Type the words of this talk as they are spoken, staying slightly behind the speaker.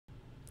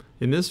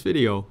In this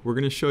video, we're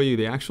going to show you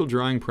the actual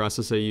drawing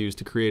process I use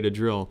to create a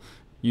drill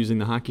using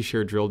the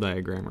HockeyShare drill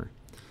diagrammer.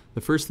 The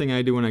first thing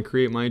I do when I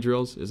create my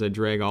drills is I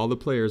drag all the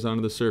players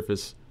onto the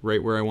surface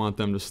right where I want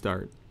them to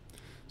start.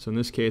 So in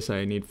this case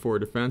I need 4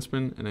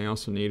 defensemen and I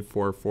also need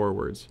 4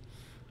 forwards.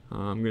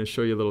 I'm going to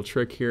show you a little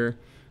trick here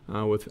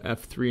with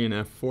F3 and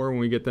F4 when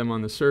we get them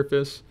on the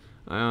surface.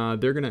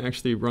 They're going to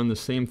actually run the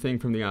same thing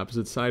from the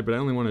opposite side, but I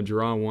only want to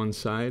draw one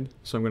side.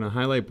 So I'm going to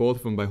highlight both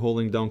of them by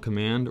holding down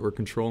Command or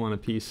Control on a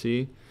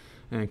PC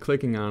and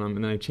clicking on them,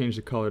 and then I change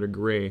the color to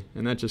gray,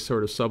 and that just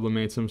sort of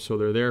sublimates them so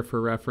they're there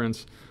for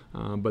reference,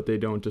 but they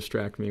don't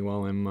distract me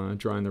while I'm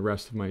drawing the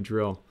rest of my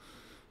drill.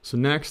 So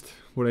next,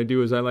 what I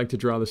do is I like to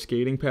draw the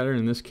skating pattern.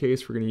 In this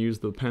case, we're going to use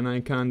the pen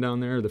icon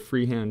down there, the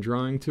freehand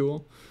drawing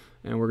tool,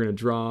 and we're going to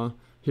draw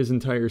his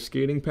entire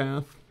skating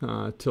path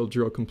till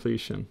drill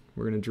completion.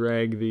 We're going to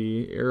drag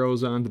the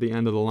arrows onto the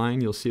end of the line.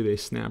 You'll see they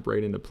snap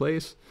right into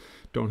place.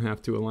 Don't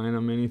have to align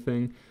them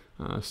anything.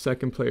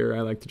 Second player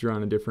I like to draw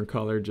in a different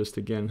color, just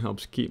again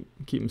helps keep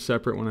them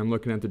separate when I'm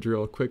looking at the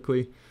drill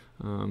quickly.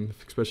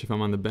 Especially if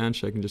I'm on the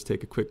bench, I can just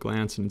take a quick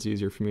glance and it's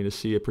easier for me to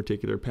see a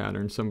particular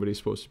pattern somebody's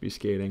supposed to be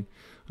skating.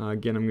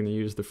 Again, I'm going to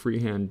use the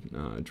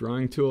freehand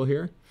drawing tool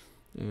here,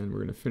 and we're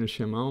going to finish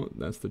him out.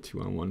 That's the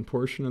 2-on-1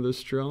 portion of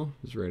this drill.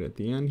 It's right at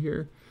the end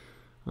here.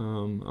 I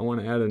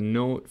want to add a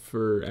note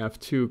for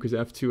F2 because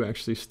F2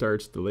 actually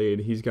starts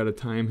delayed. He's got to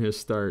time his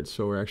start,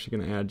 so we're actually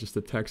going to add just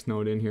a text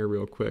note in here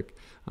real quick,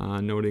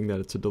 noting that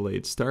it's a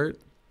delayed start.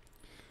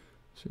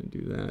 So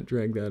do that,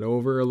 drag that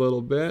over a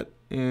little bit,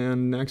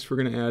 and next we're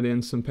going to add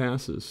in some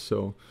passes.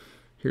 So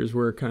here's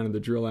where kind of the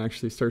drill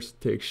actually starts to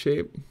take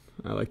shape.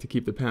 I like to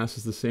keep the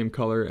passes the same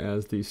color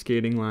as the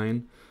skating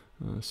line.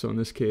 So in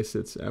this case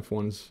it's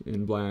F1's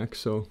in black,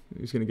 so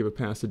he's going to give a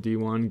pass to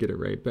D1, get it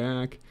right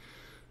back.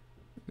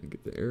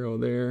 Get the arrow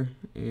there,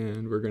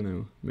 and we're going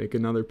to make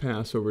another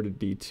pass over to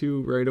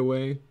D2 right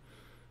away,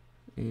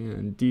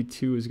 and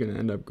D2 is going to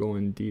end up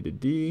going D to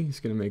D.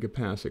 He's going to make a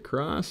pass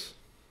across,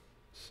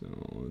 so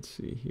let's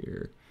see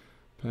here,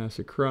 pass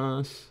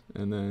across,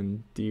 and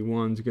then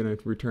D1 is going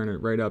to return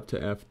it right up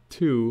to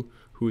F2,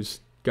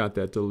 who's got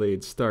that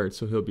delayed start,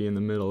 so he'll be in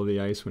the middle of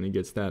the ice when he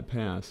gets that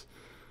pass.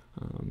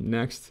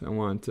 Next, I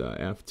want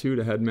F2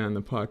 to headman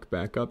the puck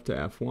back up to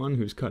F1,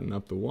 who's cutting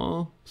up the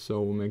wall.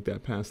 So we'll make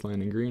that pass line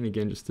in green,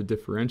 again, just to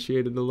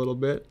differentiate it a little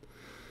bit.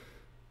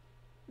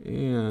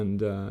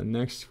 And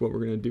next, what we're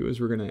going to do is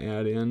we're going to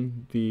add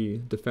in the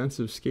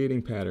defensive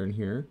skating pattern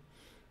here.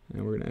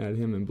 And we're going to add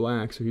him in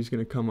black. So he's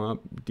going to come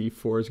up,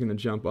 D4 is going to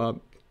jump up,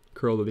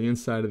 curl to the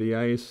inside of the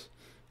ice,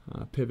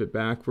 pivot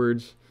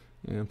backwards,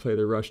 and play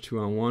the rush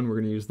 2-on-1. We're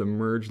going to use the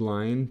merge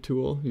line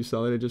tool. You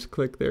saw that I just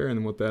clicked there,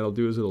 and what that'll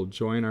do is it'll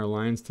join our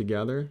lines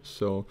together.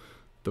 So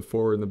the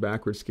forward and the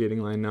backward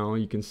skating line, now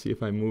you can see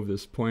if I move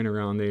this point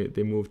around,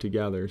 they move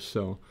together.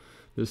 So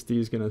this D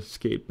is going to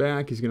skate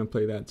back. He's going to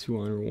play that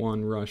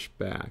 2-on-1 rush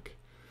back.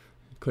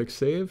 Click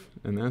save,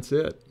 and that's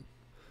it.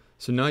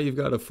 So now you've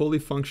got a fully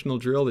functional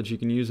drill that you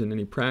can use in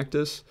any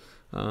practice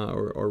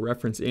or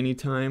reference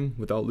anytime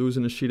without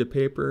losing a sheet of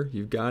paper.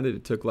 You've got it.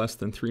 It took less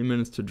than 3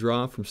 minutes to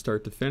draw from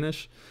start to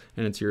finish,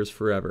 and it's yours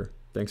forever.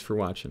 Thanks for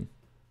watching.